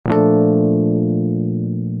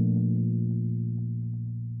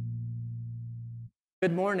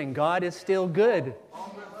Good morning. God is still good.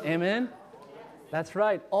 Amen? That's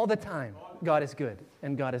right. All the time. God is good,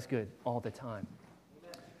 and God is good all the time.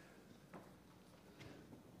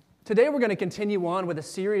 Today we're going to continue on with a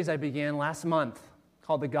series I began last month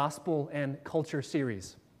called the Gospel and Culture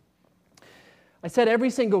series. I said every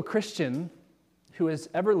single Christian who has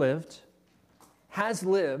ever lived has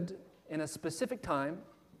lived in a specific time,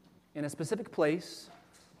 in a specific place,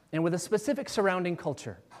 and with a specific surrounding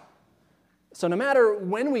culture. So no matter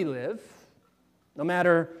when we live, no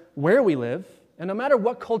matter where we live, and no matter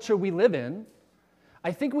what culture we live in,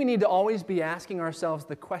 I think we need to always be asking ourselves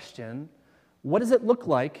the question, what does it look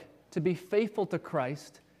like to be faithful to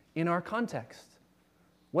Christ in our context?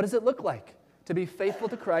 What does it look like to be faithful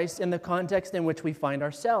to Christ in the context in which we find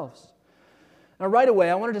ourselves? Now, right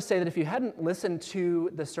away, I wanted to say that if you hadn't listened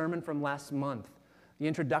to the sermon from last month, the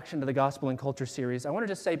introduction to the Gospel and Culture series, I want to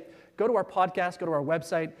just say, go to our podcast, go to our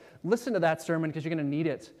website, listen to that sermon because you're going to need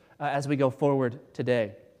it as we go forward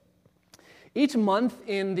today. Each month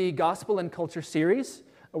in the Gospel and Culture series,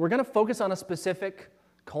 we're going to focus on a specific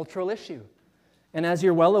cultural issue. And as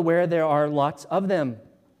you're well aware, there are lots of them.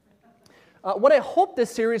 What I hope this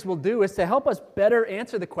series will do is to help us better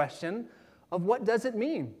answer the question of what does it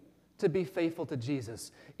mean to be faithful to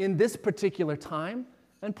Jesus in this particular time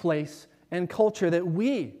and place and culture that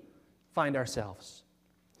we find ourselves.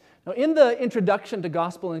 Now, in the introduction to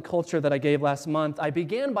Gospel and Culture that I gave last month, I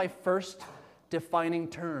began by first defining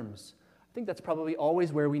terms. I think that's probably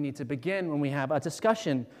always where we need to begin when we have a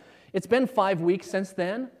discussion. It's been 5 weeks since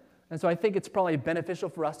then, and so I think it's probably beneficial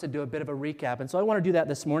for us to do a bit of a recap. And so I want to do that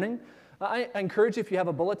this morning. I encourage you, if you have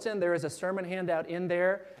a bulletin, there is a sermon handout in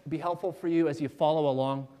there. It'd be helpful for you as you follow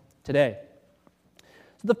along today.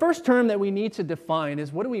 So the first term that we need to define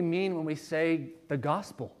is, what do we mean when we say the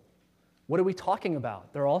gospel? What are we talking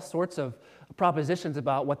about? There are all sorts of propositions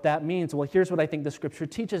about what that means. Well, here's what I think the Scripture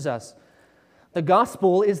teaches us. The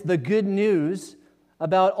gospel is the good news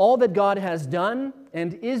about all that God has done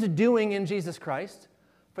and is doing in Jesus Christ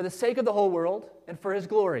for the sake of the whole world and for His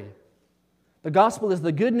glory. The gospel is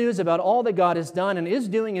the good news about all that God has done and is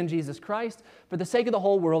doing in Jesus Christ for the sake of the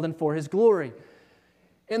whole world and for His glory.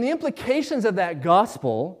 And the implications of that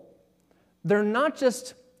gospel, they're not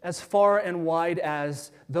just as far and wide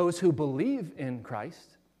as those who believe in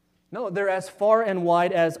Christ. No, they're as far and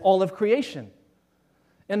wide as all of creation.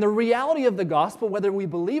 And the reality of the gospel, whether we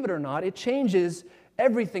believe it or not, it changes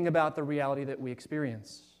everything about the reality that we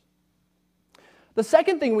experience. The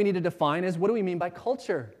second thing we need to define is, what do we mean by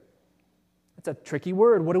culture? It's a tricky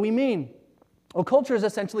word. What do we mean? Well, culture is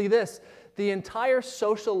essentially this: the entire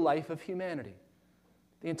social life of humanity.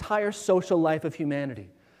 The entire social life of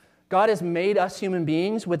humanity. God has made us human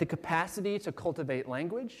beings with the capacity to cultivate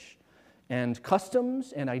language and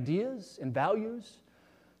customs and ideas and values,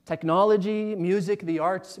 technology, music, the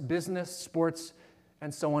arts, business, sports,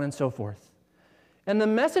 and so on and so forth. And the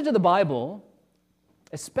message of the Bible,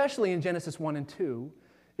 especially in Genesis 1 and 2,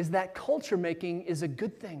 is that culture making is a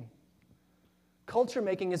good thing. Culture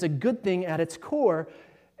making is a good thing at its core,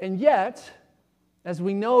 and yet, as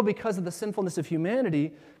we know, because of the sinfulness of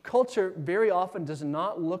humanity, culture very often does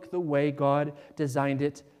not look the way God designed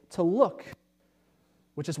it to look,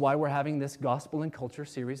 which is why we're having this Gospel and Culture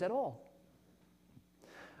series at all.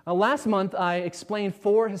 Last month, I explained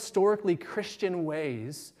 4 historically Christian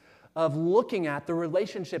ways of looking at the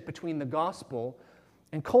relationship between the gospel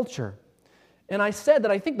and culture. And I said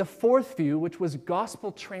that I think the 4th view, which was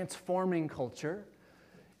gospel transforming culture,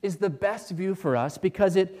 is the best view for us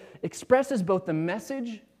because it expresses both the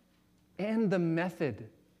message and the method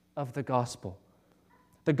of the gospel.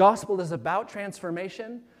 The gospel is about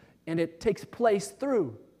transformation, and it takes place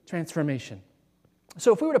through transformation.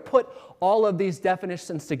 So if we were to put all of these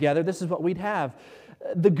definitions together, this is what we'd have.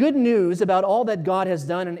 The good news about all that God has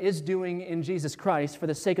done and is doing in Jesus Christ for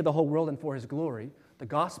the sake of the whole world and for His glory, the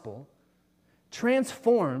gospel,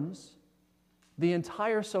 transforms the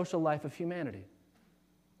entire social life of humanity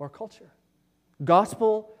or culture.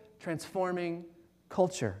 Gospel transforming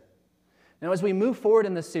culture. Now, as we move forward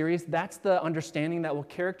in this series, that's the understanding that will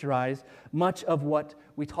characterize much of what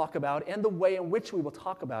we talk about and the way in which we will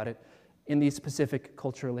talk about it in these specific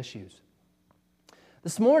cultural issues.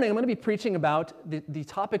 This morning, I'm going to be preaching about the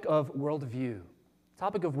topic of worldview.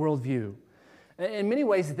 Topic of worldview. In many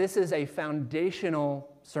ways, this is a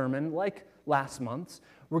foundational sermon, like last month's.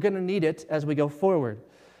 We're going to need it as we go forward.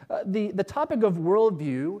 The topic of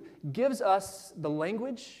worldview gives us the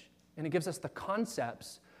language and it gives us the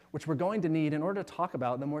concepts which we're going to need in order to talk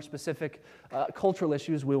about the more specific cultural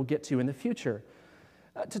issues we'll get to in the future.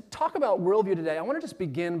 To talk about worldview today, I want to just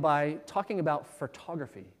begin by talking about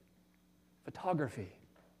photography. Photography.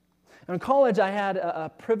 In college, I had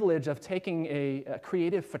a privilege of taking a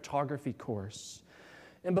creative photography course.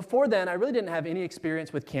 And before then, I really didn't have any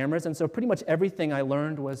experience with cameras, and so pretty much everything I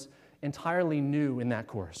learned was entirely new in that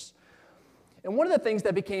course. And one of the things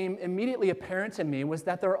that became immediately apparent to me was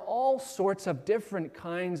that there are all sorts of different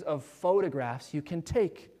kinds of photographs you can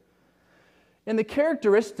take. And the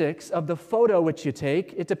characteristics of the photo which you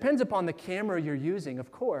take, it depends upon the camera you're using,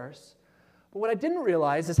 of course. But what I didn't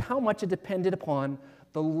realize is how much it depended upon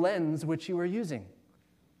the lens which you were using.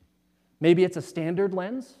 Maybe it's a standard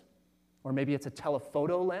lens, or maybe it's a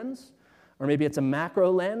telephoto lens, or maybe it's a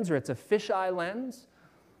macro lens, or it's a fisheye lens.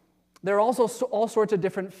 There are also all sorts of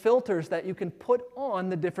different filters that you can put on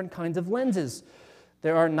the different kinds of lenses.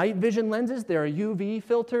 There are night vision lenses, there are UV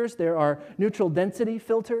filters, there are neutral density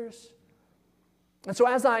filters. And so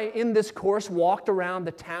as I, in this course, walked around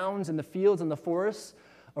the towns and the fields and the forests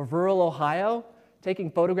of rural Ohio,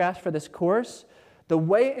 taking photographs for this course, the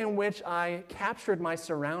way in which I captured my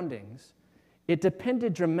surroundings, it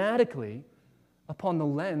depended dramatically upon the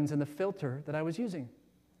lens and the filter that I was using.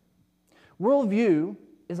 Worldview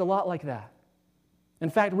is a lot like that. In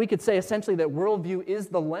fact, we could say essentially that worldview is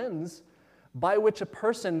the lens by which a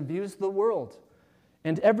person views the world,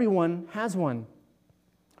 and everyone has one.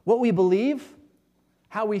 What we believe,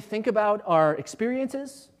 how we think about our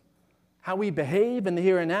experiences, how we behave in the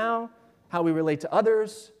here and now, how we relate to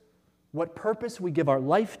others, what purpose we give our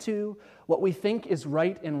life to, what we think is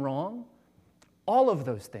right and wrong, all of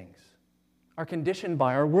those things are conditioned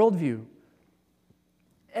by our worldview.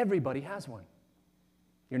 Everybody has one.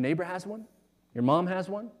 Your neighbor has one. Your mom has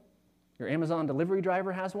one. Your Amazon delivery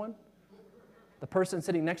driver has one. The person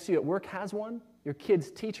sitting next to you at work has one. Your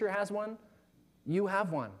kid's teacher has one. You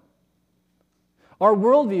have one. Our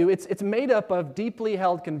worldview, it's made up of deeply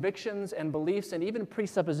held convictions and beliefs and even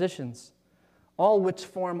presuppositions, all which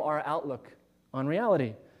form our outlook on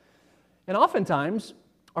reality. And oftentimes,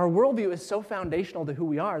 our worldview is so foundational to who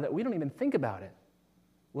we are that we don't even think about it,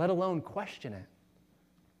 let alone question it.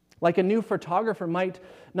 Like a new photographer might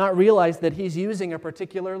not realize that he's using a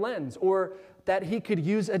particular lens, or that he could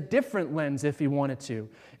use a different lens if he wanted to.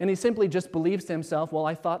 And he simply just believes to himself, well,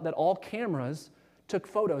 I thought that all cameras took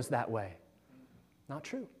photos that way. Not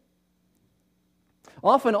true.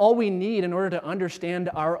 Often all we need in order to understand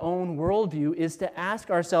our own worldview is to ask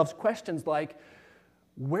ourselves questions like,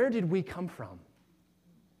 where did we come from?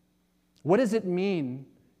 What does it mean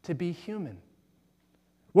to be human?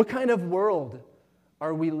 What kind of world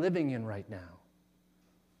are we living in right now?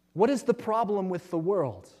 What is the problem with the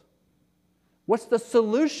world? What's the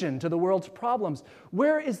solution to the world's problems?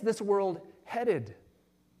 Where is this world headed?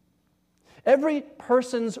 Every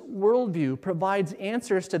person's worldview provides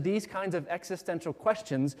answers to these kinds of existential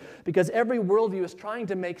questions because every worldview is trying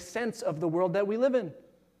to make sense of the world that we live in.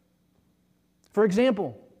 For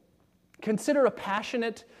example, consider a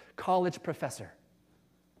passionate college professor.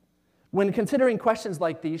 When considering questions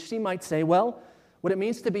like these, she might say, well, what it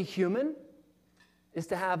means to be human is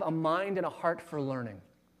to have a mind and a heart for learning.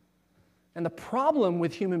 And the problem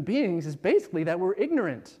with human beings is basically that we're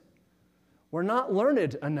ignorant. We're not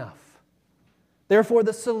learned enough. Therefore,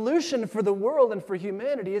 the solution for the world and for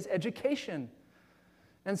humanity is education.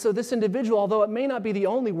 And so this individual, although it may not be the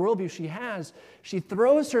only worldview she has, she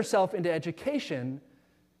throws herself into education,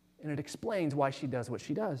 and it explains why she does what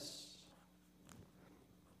she does.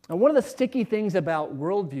 Now, one of the sticky things about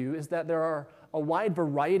worldview is that there are a wide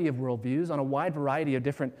variety of worldviews on a wide variety of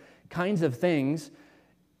different kinds of things,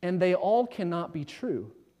 and they all cannot be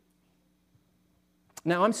true.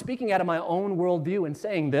 Now, I'm speaking out of my own worldview in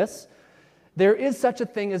saying this. There is such a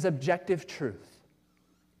thing as objective truth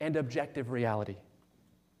and objective reality.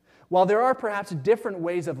 While there are perhaps different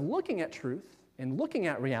ways of looking at truth and looking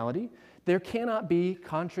at reality, there cannot be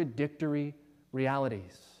contradictory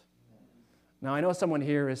realities. Now, I know someone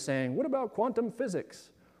here is saying, what about quantum physics?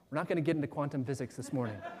 We're not going to get into quantum physics this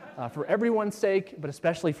morning, for everyone's sake, but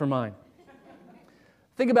especially for mine.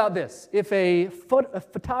 Think about this. If a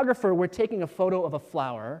photographer were taking a photo of a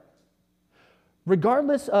flower,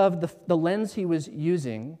 regardless of the lens he was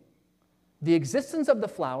using, the existence of the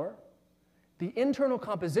flower, the internal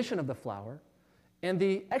composition of the flower, and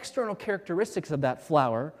the external characteristics of that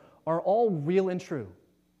flower are all real and true.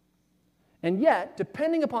 And yet,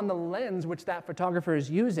 depending upon the lens which that photographer is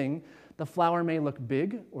using, the flower may look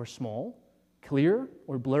big or small, clear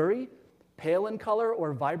or blurry, pale in color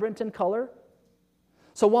or vibrant in color.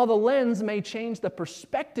 So while the lens may change the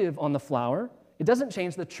perspective on the flower, it doesn't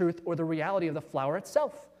change the truth or the reality of the flower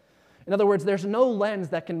itself. In other words, there's no lens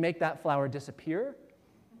that can make that flower disappear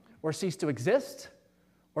or cease to exist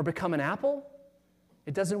or become an apple.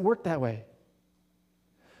 It doesn't work that way.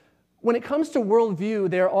 When it comes to worldview,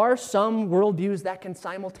 there are some worldviews that can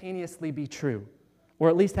simultaneously be true, or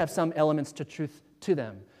at least have some elements to truth to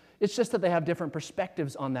them. It's just that they have different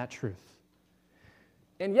perspectives on that truth.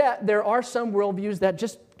 And yet, there are some worldviews that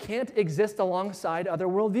just can't exist alongside other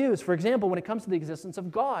worldviews. For example, when it comes to the existence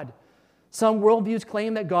of God, some worldviews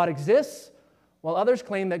claim that God exists, while others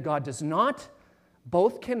claim that God does not.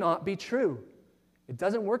 Both cannot be true. It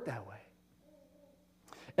doesn't work that way.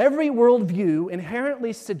 Every worldview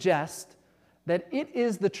inherently suggests that it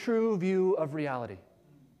is the true view of reality.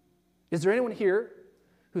 Is there anyone here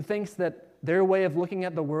who thinks that their way of looking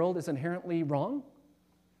at the world is inherently wrong?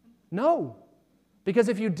 No. Because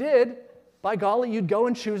if you did, by golly, you'd go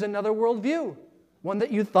and choose another worldview, one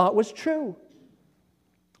that you thought was true.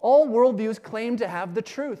 All worldviews claim to have the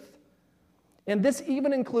truth. And this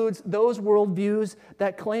even includes those worldviews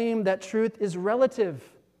that claim that truth is relative,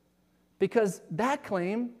 because that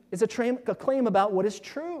claim is a claim about what is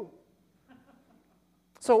true.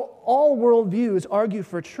 So all worldviews argue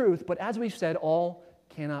for truth, but as we've said, all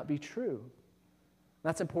cannot be true.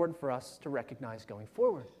 That's important for us to recognize going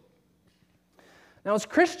forward. Now, as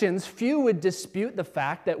Christians, few would dispute the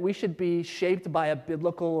fact that we should be shaped by a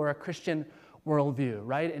biblical or a Christian worldview,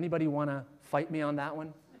 right? Anybody want to fight me on that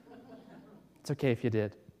one? It's okay if you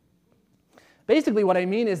did. Basically, what I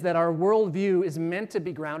mean is that our worldview is meant to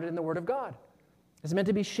be grounded in the Word of God. It's meant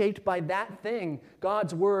to be shaped by that thing,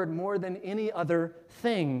 God's Word, more than any other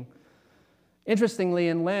thing. Interestingly,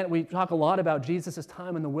 in Lent, we talk a lot about Jesus'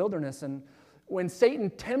 time in the wilderness, and when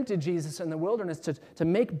Satan tempted Jesus in the wilderness to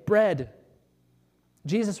make bread,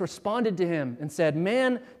 Jesus responded to him and said,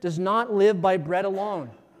 "Man does not live by bread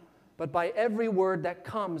alone, but by every word that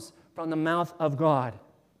comes from the mouth of God."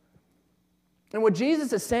 And what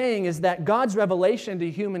Jesus is saying is that God's revelation to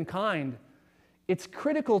humankind, it's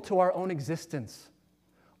critical to our own existence.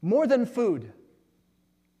 More than food.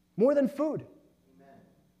 More than food. Amen.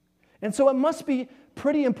 And so it must be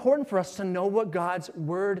pretty important for us to know what God's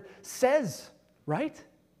Word says, right?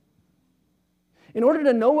 In order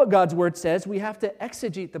to know what God's Word says, we have to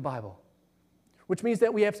exegete the Bible, which means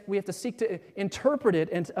that we have to seek to interpret it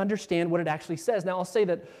and to understand what it actually says. Now, I'll say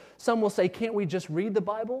that some will say, can't we just read the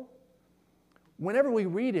Bible? Whenever we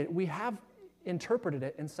read it, we have interpreted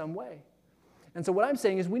it in some way. And so what I'm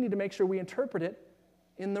saying is we need to make sure we interpret it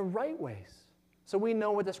in the right ways, so we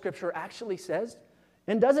know what the Scripture actually says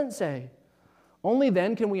and doesn't say. Only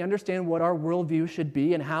then can we understand what our worldview should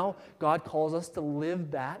be and how God calls us to live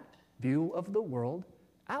that view of the world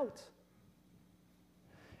out.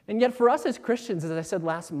 And yet for us as Christians, as I said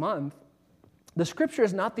last month, the Scripture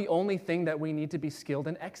is not the only thing that we need to be skilled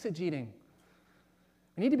in exegeting.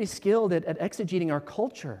 We need to be skilled at exegeting our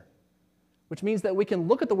culture, which means that we can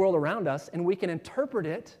look at the world around us and we can interpret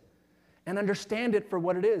it and understand it for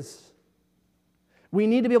what it is. We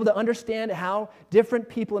need to be able to understand how different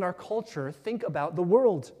people in our culture think about the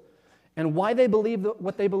world and why they believe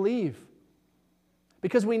what they believe.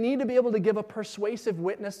 Because we need to be able to give a persuasive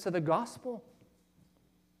witness to the gospel.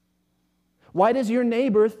 Why does your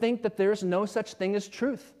neighbor think that there's no such thing as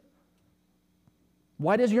truth?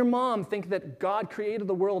 Why does your mom think that God created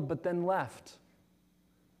the world but then left?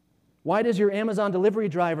 Why does your Amazon delivery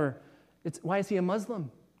driver, why is he a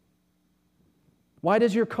Muslim? Why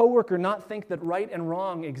does your coworker not think that right and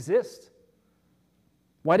wrong exist?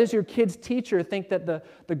 Why does your kid's teacher think that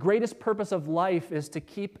the greatest purpose of life is to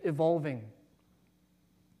keep evolving?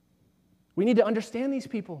 We need to understand these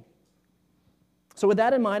people. So with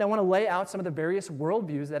that in mind, I want to lay out some of the various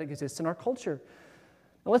worldviews that exist in our culture.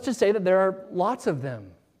 Now let's just say that there are lots of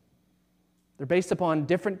them. They're based upon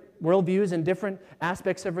different worldviews and different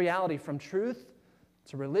aspects of reality, from truth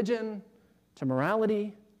to religion to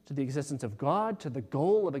morality to the existence of God to the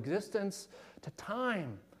goal of existence to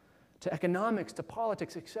time to economics to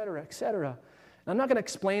politics, etc., etc. And I'm not going to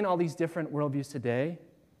explain all these different worldviews today,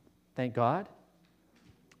 thank God.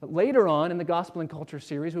 But later on in the Gospel and Culture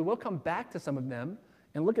series, we will come back to some of them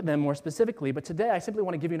and look at them more specifically. But today, I simply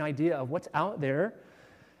want to give you an idea of what's out there.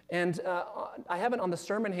 And I haven't on the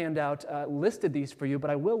sermon handout listed these for you, but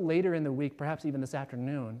I will later in the week, perhaps even this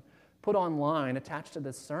afternoon, put online, attached to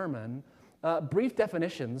this sermon, brief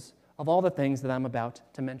definitions of all the things that I'm about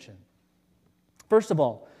to mention. First of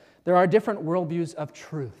all, there are different worldviews of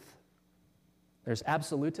truth. There's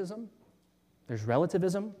absolutism, there's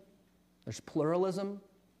relativism, there's pluralism,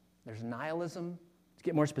 there's nihilism. To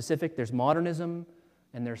get more specific, there's modernism,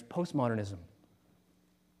 and there's postmodernism.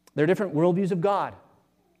 There are different worldviews of God.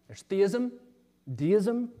 There's theism,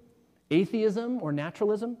 deism, atheism or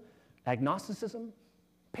naturalism, agnosticism,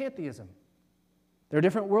 pantheism. There are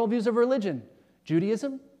different worldviews of religion: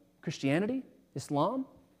 Judaism, Christianity, Islam,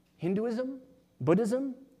 Hinduism,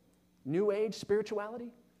 Buddhism, New Age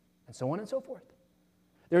spirituality, and so on and so forth.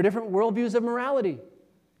 There are different worldviews of morality: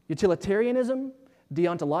 utilitarianism,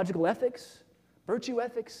 deontological ethics, virtue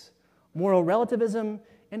ethics, moral relativism,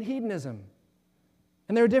 and hedonism.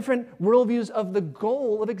 And there are different worldviews of the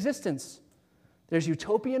goal of existence. There's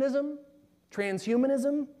utopianism,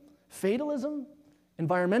 transhumanism, fatalism,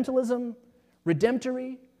 environmentalism,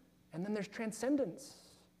 redemptory, and then there's transcendence.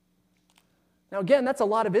 Now again, that's a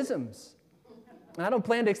lot of isms. And I don't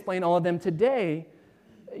plan to explain all of them today.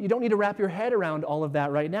 You don't need to wrap your head around all of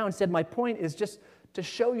that right now. Instead, my point is just to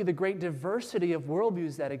show you the great diversity of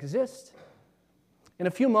worldviews that exist. In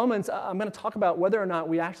a few moments, I'm going to talk about whether or not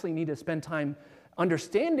we actually need to spend time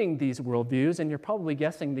understanding these worldviews, and you're probably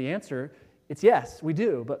guessing the answer. It's yes, we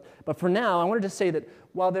do. But for now, I wanted to say that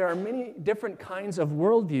while there are many different kinds of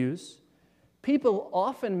worldviews, people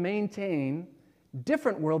often maintain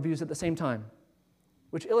different worldviews at the same time,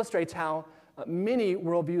 which illustrates how many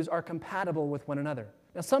worldviews are compatible with one another.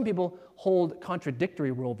 Now, some people hold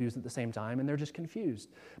contradictory worldviews at the same time, and they're just confused.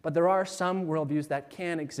 But there are some worldviews that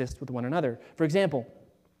can exist with one another. For example,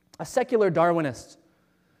 a secular Darwinist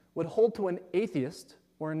would hold to an atheist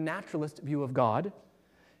or a naturalist view of God,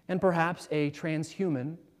 and perhaps a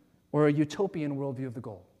transhuman or a utopian worldview of the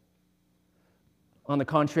goal. On the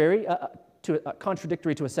contrary,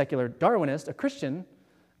 contradictory to a secular Darwinist, a Christian,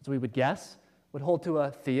 as we would guess, would hold to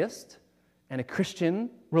a theist and a Christian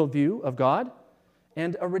worldview of God,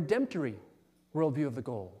 and a redemptory worldview of the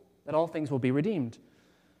goal, that all things will be redeemed.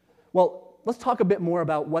 Well, let's talk a bit more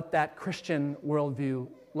about what that Christian worldview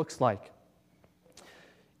looks like.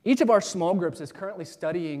 Each of our small groups is currently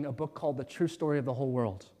studying a book called The True Story of the Whole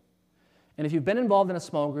World. And if you've been involved in a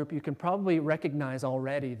small group, you can probably recognize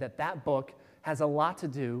already that that book has a lot to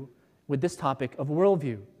do with this topic of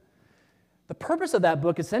worldview. The purpose of that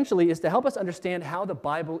book essentially is to help us understand how the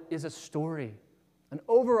Bible is a story, an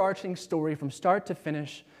overarching story from start to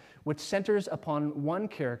finish, which centers upon one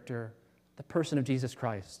character, the person of Jesus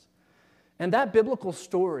Christ. And that biblical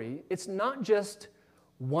story, it's not just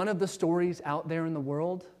one of the stories out there in the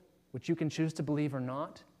world, which you can choose to believe or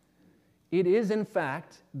not. It is, in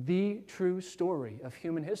fact, the true story of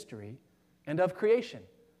human history and of creation.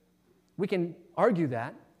 We can argue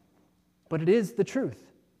that, but it is the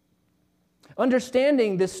truth.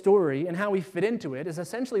 Understanding this story and how we fit into it is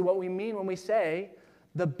essentially what we mean when we say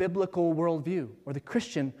the biblical worldview or the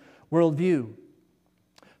Christian worldview.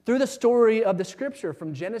 Through the story of the Scripture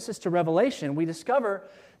from Genesis to Revelation, we discover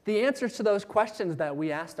the answers to those questions that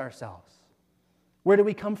we asked ourselves. Where do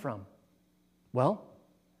we come from? Well,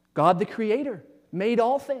 God the Creator made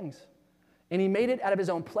all things, and He made it out of His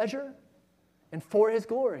own pleasure and for His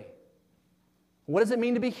glory. What does it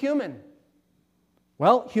mean to be human?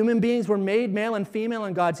 Well, human beings were made male and female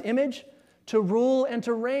in God's image to rule and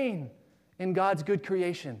to reign in God's good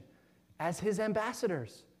creation as His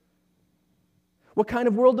ambassadors. What kind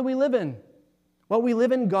of world do we live in? Well, we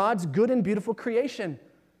live in God's good and beautiful creation,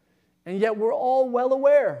 and yet we're all well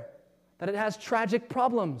aware that it has tragic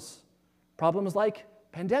problems. Problems like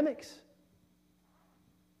pandemics.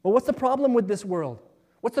 Well, what's the problem with this world?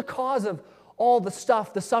 What's the cause of all the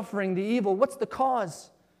stuff, the suffering, the evil? What's the cause?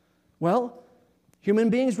 Well, human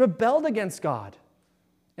beings rebelled against God,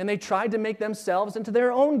 and they tried to make themselves into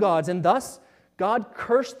their own gods, and thus God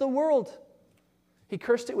cursed the world. He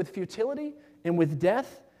cursed it with futility and with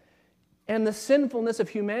death, and the sinfulness of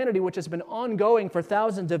humanity, which has been ongoing for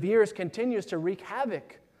thousands of years, continues to wreak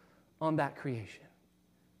havoc on that creation.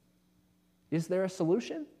 Is there a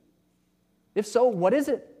solution? If so, what is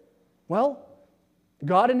it? Well,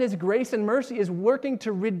 God in His grace and mercy is working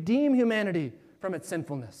to redeem humanity from its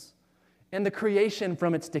sinfulness and the creation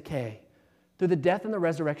from its decay through the death and the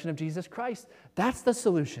resurrection of Jesus Christ. That's the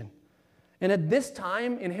solution. And at this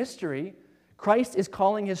time in history, Christ is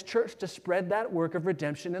calling His church to spread that work of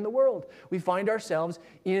redemption in the world. We find ourselves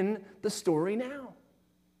in the story now.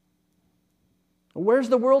 Where's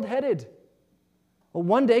the world headed? Well,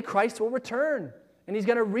 one day Christ will return, and He's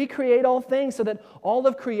going to recreate all things so that all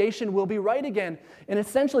of creation will be right again. And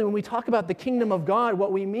essentially, when we talk about the kingdom of God,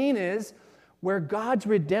 what we mean is where God's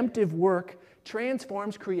redemptive work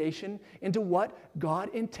transforms creation into what God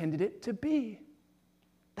intended it to be.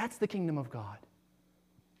 That's the kingdom of God.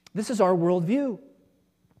 This is our worldview.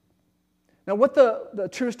 Now, what the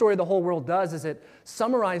true story of the whole world does is it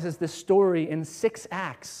summarizes this story in 6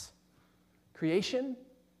 acts: creation,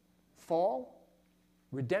 fall,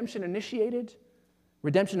 redemption initiated,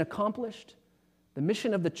 redemption accomplished, the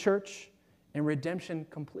mission of the church, and redemption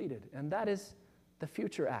completed. And that is the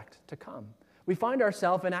future act to come. We find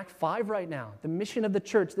ourselves in Act 5 right now, the mission of the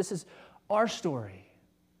church. This is our story.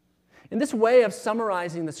 And this way of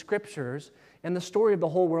summarizing the scriptures and the story of the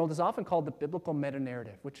whole world is often called the biblical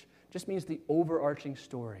meta-narrative, which just means the overarching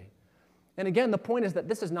story. And again, the point is that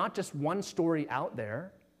this is not just one story out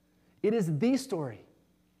there. It is the story.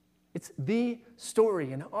 It's the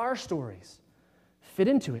story, and our stories fit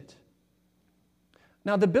into it.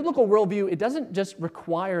 Now, the biblical worldview, it doesn't just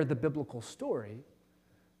require the biblical story,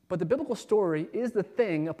 but the biblical story is the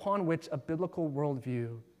thing upon which a biblical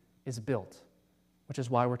worldview is built, which is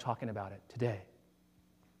why we're talking about it today.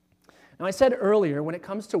 Now, I said earlier, when it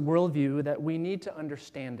comes to worldview, that we need to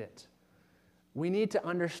understand it. We need to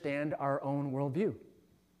understand our own worldview.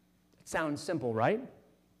 It sounds simple, right?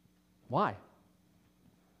 Why?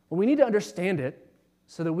 Well, we need to understand it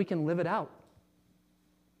so that we can live it out.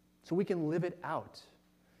 So we can live it out.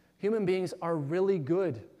 Human beings are really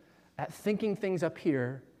good at thinking things up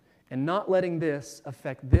here and not letting this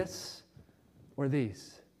affect this or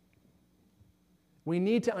these. We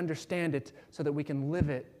need to understand it so that we can live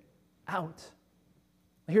it out.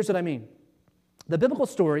 Here's what I mean. The biblical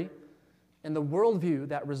story and the worldview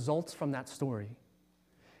that results from that story,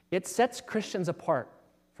 it sets Christians apart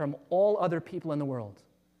from all other people in the world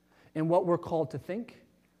in what we're called to think,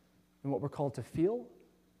 and what we're called to feel,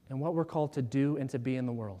 and what we're called to do and to be in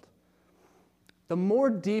the world. The more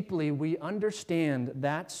deeply we understand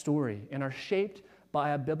that story and are shaped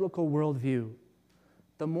by a biblical worldview,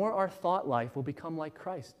 the more our thought life will become like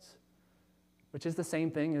Christ's, which is the same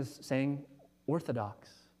thing as saying orthodox.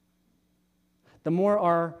 The more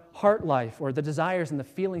our heart life or the desires and the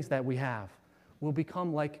feelings that we have will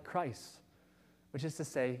become like Christ, which is to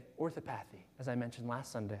say orthopathy, as I mentioned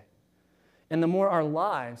last Sunday. And the more our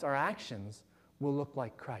lives, our actions, will look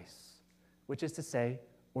like Christ, which is to say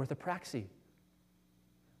orthopraxy.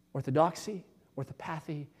 Orthodoxy,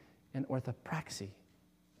 orthopathy, and orthopraxy.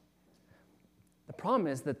 The problem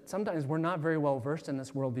is that sometimes we're not very well versed in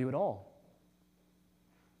this worldview at all.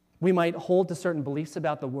 We might hold to certain beliefs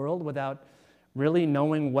about the world without really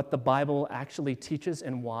knowing what the Bible actually teaches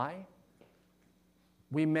and why.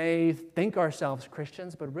 We may think ourselves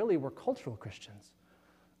Christians, but really we're cultural Christians,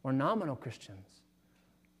 or nominal Christians,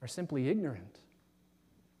 or simply ignorant.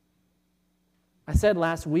 I said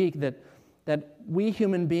last week that we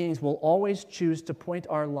human beings will always choose to point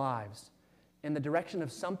our lives in the direction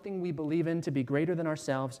of something we believe in to be greater than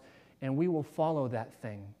ourselves, and we will follow that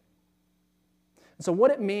thing. And so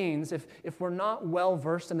what it means, if we're not well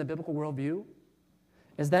versed in the biblical worldview,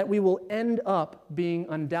 is that we will end up being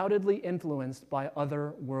undoubtedly influenced by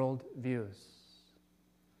other worldviews.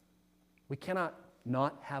 We cannot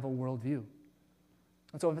not have a worldview.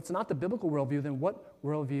 And so if it's not the biblical worldview, then what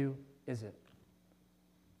worldview is it?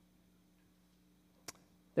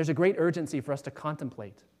 There's a great urgency for us to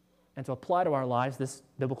contemplate and to apply to our lives this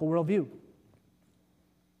biblical worldview.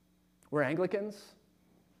 We're Anglicans.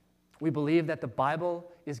 We believe that the Bible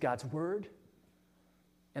is God's word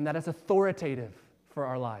and that it's authoritative for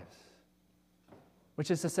our lives, which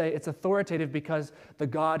is to say it's authoritative because the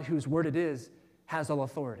God whose word it is has all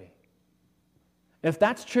authority. If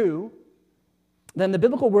that's true, then the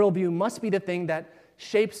biblical worldview must be the thing that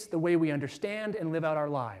shapes the way we understand and live out our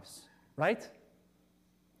lives, right?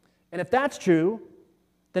 And if that's true,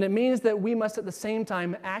 then it means that we must at the same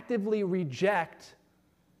time actively reject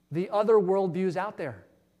the other worldviews out there.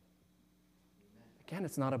 Again,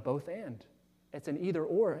 it's not a both and. It's an either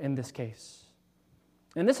or in this case.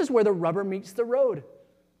 And this is where the rubber meets the road,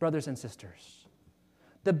 brothers and sisters.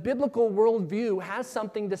 The biblical worldview has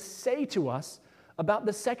something to say to us about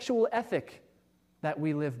the sexual ethic that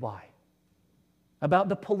we live by, about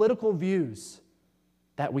the political views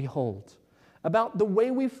that we hold, about the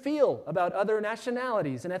way we feel about other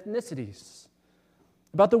nationalities and ethnicities,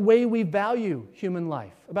 about the way we value human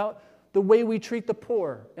life, about the way we treat the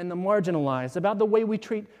poor and the marginalized, about the way we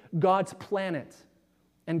treat God's planet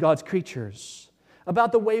and God's creatures,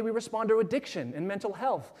 about the way we respond to addiction and mental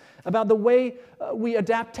health, about the way we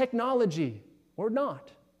adapt technology or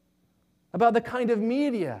not, about the kind of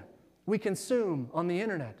media we consume on the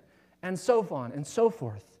internet, and so on and so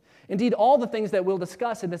forth. Indeed, all the things that we'll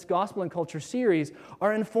discuss in this Gospel and Culture series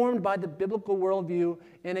are informed by the biblical worldview,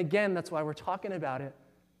 and again, that's why we're talking about it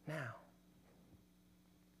now.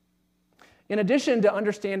 In addition to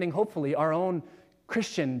understanding, hopefully, our own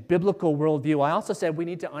Christian biblical worldview, I also said we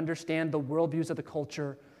need to understand the worldviews of the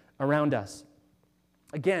culture around us.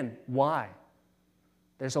 Again, why?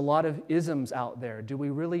 There's a lot of isms out there. Do we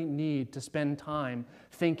really need to spend time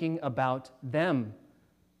thinking about them?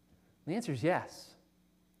 The answer is yes.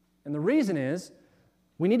 And the reason is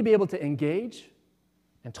we need to be able to engage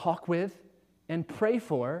and talk with and pray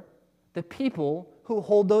for the people who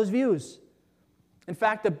hold those views. In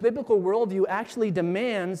fact, the biblical worldview actually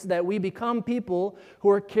demands that we become people who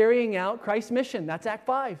are carrying out Christ's mission. That's Act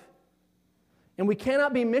 5. And we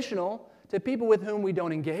cannot be missional to people with whom we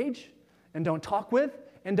don't engage and don't talk with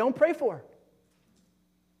and don't pray for.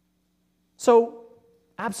 So,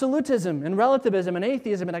 absolutism and relativism and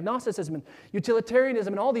atheism and agnosticism and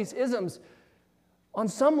utilitarianism and all these isms, on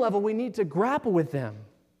some level we need to grapple with them,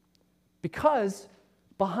 because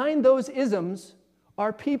behind those isms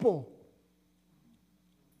are people.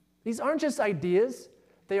 These aren't just ideas,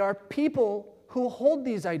 they are people who hold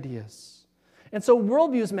these ideas. And so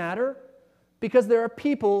worldviews matter because there are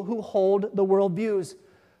people who hold the worldviews.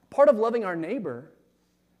 Part of loving our neighbor,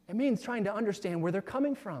 it means trying to understand where they're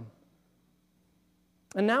coming from.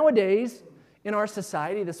 And nowadays, in our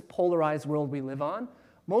society, this polarized world we live on,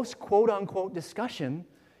 most quote-unquote discussion,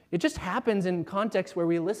 it just happens in contexts where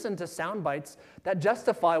we listen to sound bites that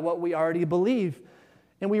justify what we already believe,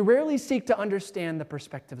 and we rarely seek to understand the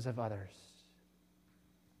perspectives of others.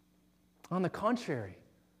 On the contrary,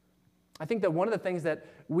 I think that one of the things that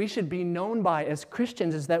we should be known by as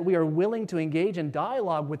Christians is that we are willing to engage in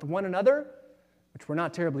dialogue with one another, which we're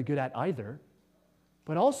not terribly good at either,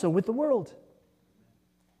 but also with the world.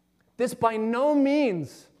 This by no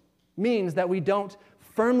means means that we don't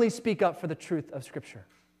firmly speak up for the truth of Scripture.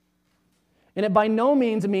 And it by no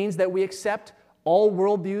means means that we accept all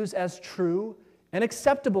worldviews as true and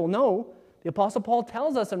acceptable. No, the Apostle Paul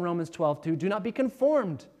tells us in Romans 12:2, do not be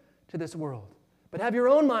conformed to this world, but have your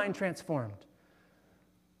own mind transformed.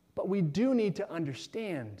 But we do need to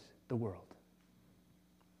understand the world.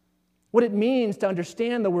 What it means to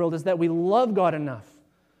understand the world is that we love God enough,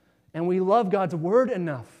 and we love God's Word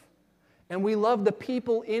enough, and we love the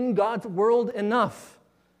people in God's world enough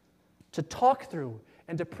to talk through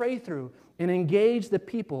and to pray through and engage the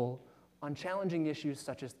people on challenging issues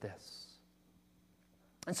such as this.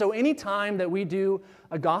 And so any time that we do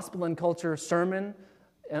a gospel and culture sermon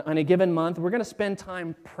on a given month, we're going to spend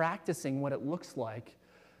time practicing what it looks like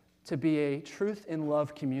to be a truth in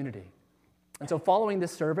love community. And so following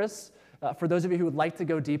this service, for those of you who would like to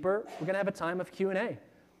go deeper, we're going to have a time of Q&A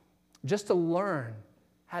just to learn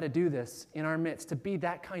how to do this in our midst, to be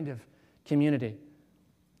that kind of community.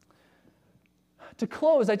 To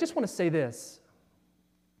close, I just want to say this.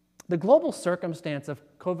 The global circumstance of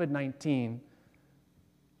COVID-19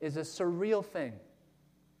 is a surreal thing.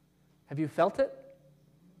 Have you felt it?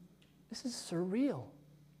 This is surreal.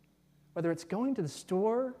 Whether it's going to the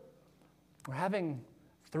store or having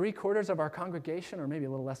 3/4 of our congregation, or maybe a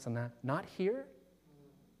little less than that, not here.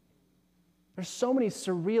 There's so many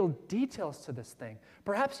surreal details to this thing.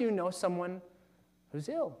 Perhaps you know someone who's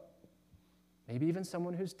ill. Maybe even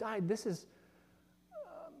someone who's died. This is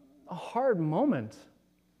a hard moment.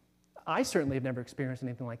 I certainly have never experienced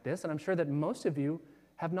anything like this, and I'm sure that most of you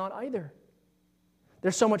have not either.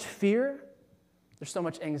 There's so much fear. There's so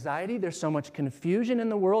much anxiety. There's so much confusion in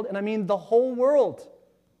the world, and I mean the whole world.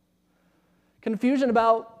 Confusion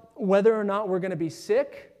about whether or not we're going to be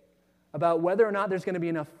sick, about whether or not there's going to be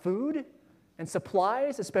enough food and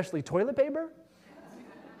supplies, especially toilet paper,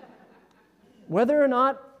 whether or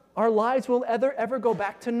not our lives will ever go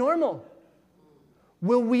back to normal.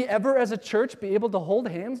 Will we ever as a church be able to hold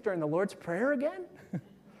hands during the Lord's Prayer again?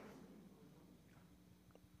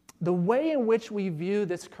 The way in which we view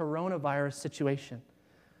this coronavirus situation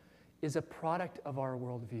is a product of our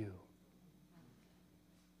worldview.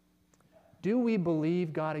 Do we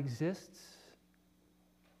believe God exists?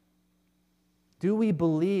 Do we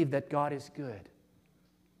believe that God is good?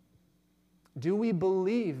 Do we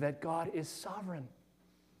believe that God is sovereign?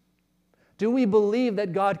 Do we believe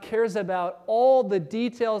that God cares about all the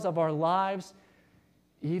details of our lives,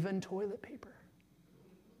 even toilet paper?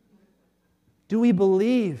 Do we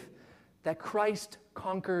believe that Christ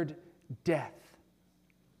conquered death?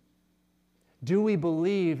 Do we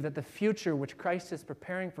believe that the future which Christ is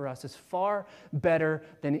preparing for us is far better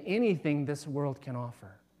than anything this world can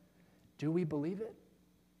offer? Do we believe it?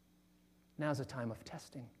 Now's a time of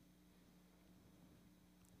testing.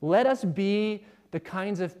 Let us be the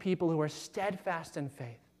kinds of people who are steadfast in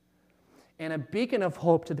faith and a beacon of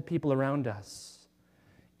hope to the people around us.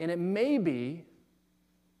 And it may be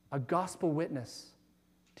a gospel witness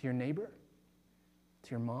to your neighbor,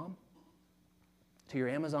 to your mom, to your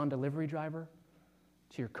Amazon delivery driver,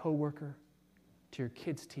 to your coworker, to your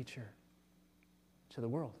kid's teacher, to the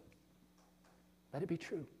world. Let it be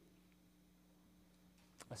true.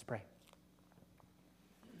 Let's pray.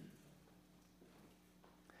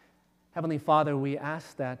 Heavenly Father, we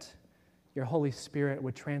ask that your Holy Spirit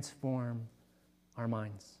would transform our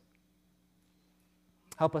minds.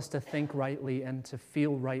 Help us to think rightly and to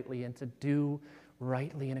feel rightly and to do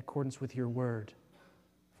rightly in accordance with your word.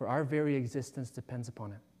 for our very existence depends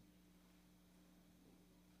upon it.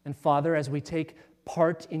 And Father, as we take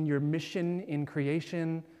part in your mission in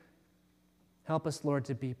creation, help us, Lord,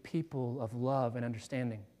 to be people of love and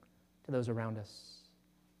understanding to those around us.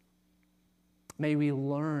 May we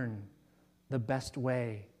learn the best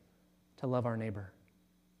way to love our neighbor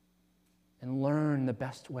and learn the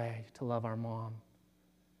best way to love our mom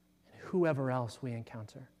and whoever else we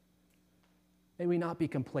encounter. May we not be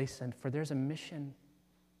complacent, for there's a mission.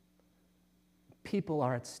 People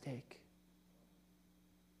are at stake.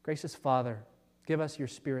 Gracious Father, give us your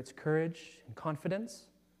Spirit's courage and confidence,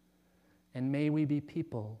 and may we be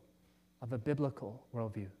people of a biblical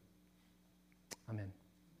worldview. Amen.